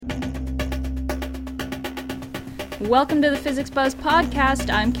Welcome to the Physics Buzz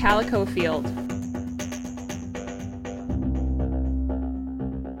podcast. I'm Calico Field.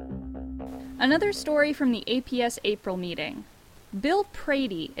 Another story from the APS April meeting. Bill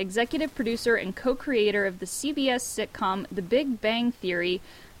Prady, executive producer and co-creator of the CBS sitcom The Big Bang Theory,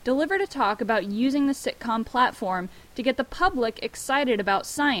 delivered a talk about using the sitcom platform to get the public excited about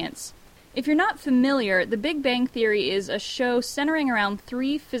science. If you're not familiar, The Big Bang Theory is a show centering around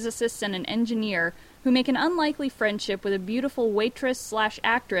three physicists and an engineer who make an unlikely friendship with a beautiful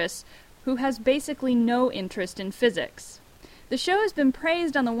waitress/actress who has basically no interest in physics. The show has been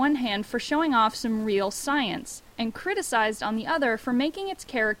praised on the one hand for showing off some real science, and criticized on the other for making its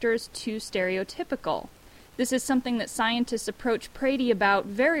characters too stereotypical. This is something that scientists approach Prady about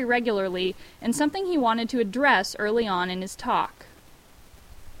very regularly, and something he wanted to address early on in his talk.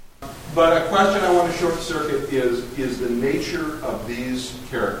 But a question I want to short circuit is the nature of these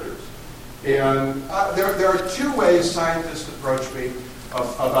characters. And there are two ways scientists approach me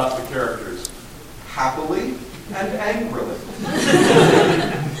about the characters: happily and angrily.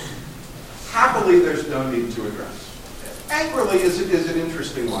 Happily, there's no need to address. Angrily is an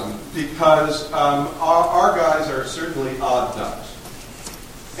interesting one because our guys are certainly odd ducks.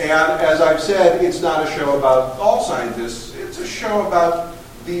 And as I've said, it's not a show about all scientists. It's a show about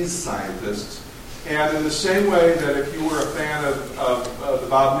these scientists. And in the same way that if you were a fan of the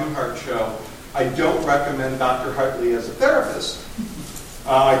Bob Newhart show, I don't recommend Dr. Hartley as a therapist.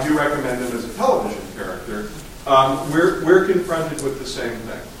 I do recommend him as a television character. We're confronted with the same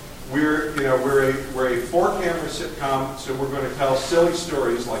thing. We're a four-camera sitcom, so we're going to tell silly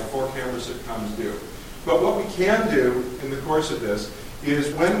stories like four-camera sitcoms do. But what we can do in the course of this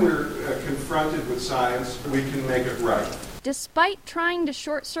is when we're confronted with science, we can make it right. Despite trying to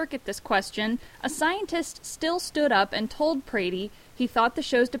short-circuit this question, a scientist still stood up and told Prady he thought the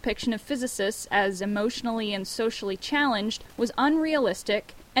show's depiction of physicists as emotionally and socially challenged was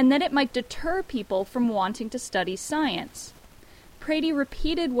unrealistic and that it might deter people from wanting to study science. Prady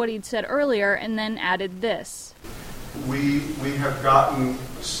repeated what he'd said earlier and then added this. We have gotten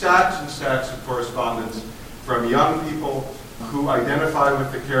stacks and stacks of correspondence from young people who identify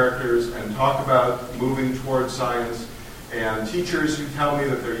with the characters and talk about moving towards science, and teachers who tell me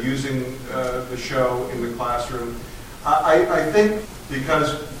that they're using the show in the classroom. I think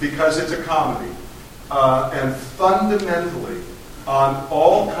because it's a comedy, and fundamentally on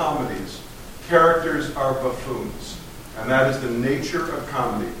all comedies, characters are buffoons. And that is the nature of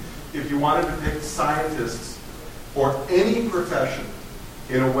comedy. If you want to depict scientists or any profession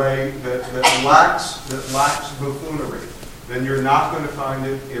in a way that lacks buffoonery, then you're not going to find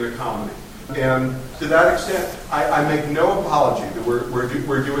it in a comedy. And to that extent, I make no apology that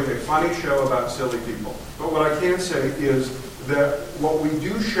we're doing a funny show about silly people. But what I can say is that what we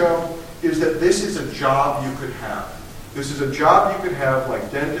do show is that this is a job you could have. This is a job you could have like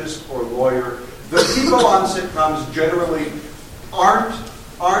dentist or lawyer. The people on sitcoms generally aren't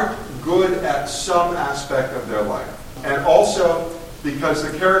good at some aspect of their life. And also because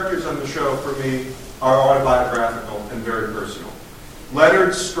the characters on the show, for me, are autobiographical and very personal.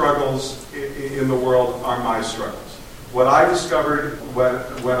 Leonard's struggles in the world are my struggles. What I discovered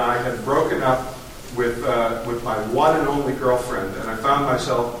when I had broken up with my one and only girlfriend, and I found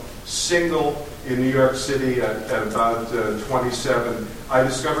myself single in New York City at about 27, I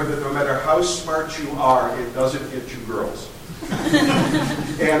discovered that no matter how smart you are, it doesn't get you girls.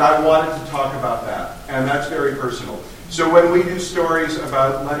 And I wanted to talk about that, and that's very personal. So when we do stories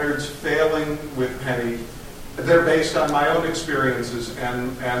about Leonard's failing with Penny, they're based on my own experiences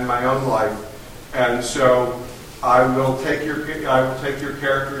and my own life, and so I will take your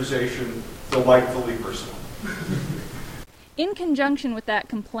characterization delightfully personal. In conjunction with that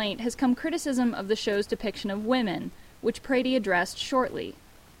complaint has come criticism of the show's depiction of women, which Prady addressed shortly.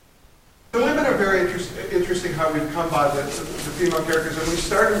 The women are very interesting how we've come by the female characters, and we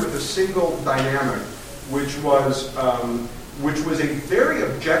started with a single dynamic, which was a very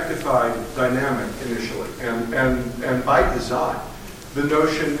objectified dynamic initially, and by design. The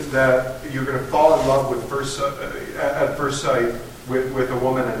notion that you're going to fall in love with at first sight with a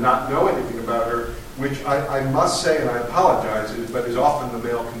woman and not know anything about her, which I must say, and I apologize, but is often the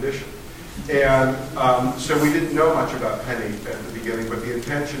male condition. And so we didn't know much about Penny at the beginning, but the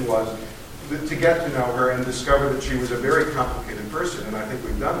intention was to get to know her and discover that she was a very complicated person, and I think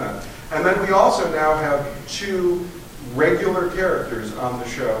we've done that. And then we also now have two regular characters on the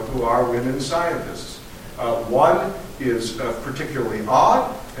show who are women scientists. One is particularly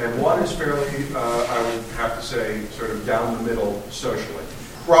odd, and one is fairly, I would have to say, sort of down the middle socially.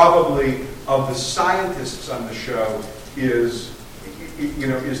 Probably of the scientists on the show is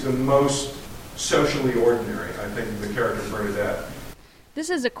the most socially ordinary. I think the character Bernadette. This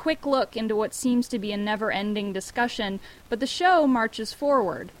is a quick look into what seems to be a never-ending discussion, but the show marches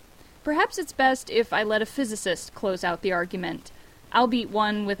forward. Perhaps it's best if I let a physicist close out the argument, albeit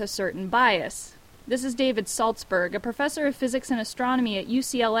one with a certain bias. This is David Saltzberg, a professor of physics and astronomy at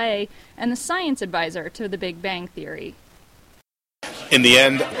UCLA and the science advisor to The Big Bang Theory. In the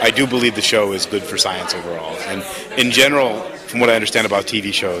end, I do believe the show is good for science overall. And in general, from what I understand about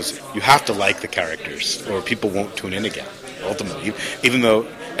TV shows, you have to like the characters or people won't tune in again, ultimately. Even though,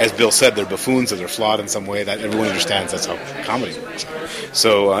 as Bill said, they're buffoons or they're flawed in some way, that everyone understands that's how comedy works.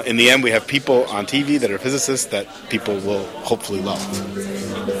 So in the end, we have people on TV that are physicists that people will hopefully love.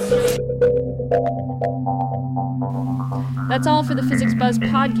 That's all for the Physics Buzz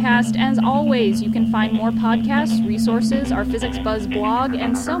podcast. As always, you can find more podcasts, resources, our Physics Buzz blog,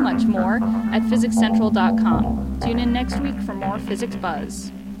 and so much more at physicscentral.com. Tune in next week for more Physics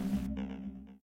Buzz.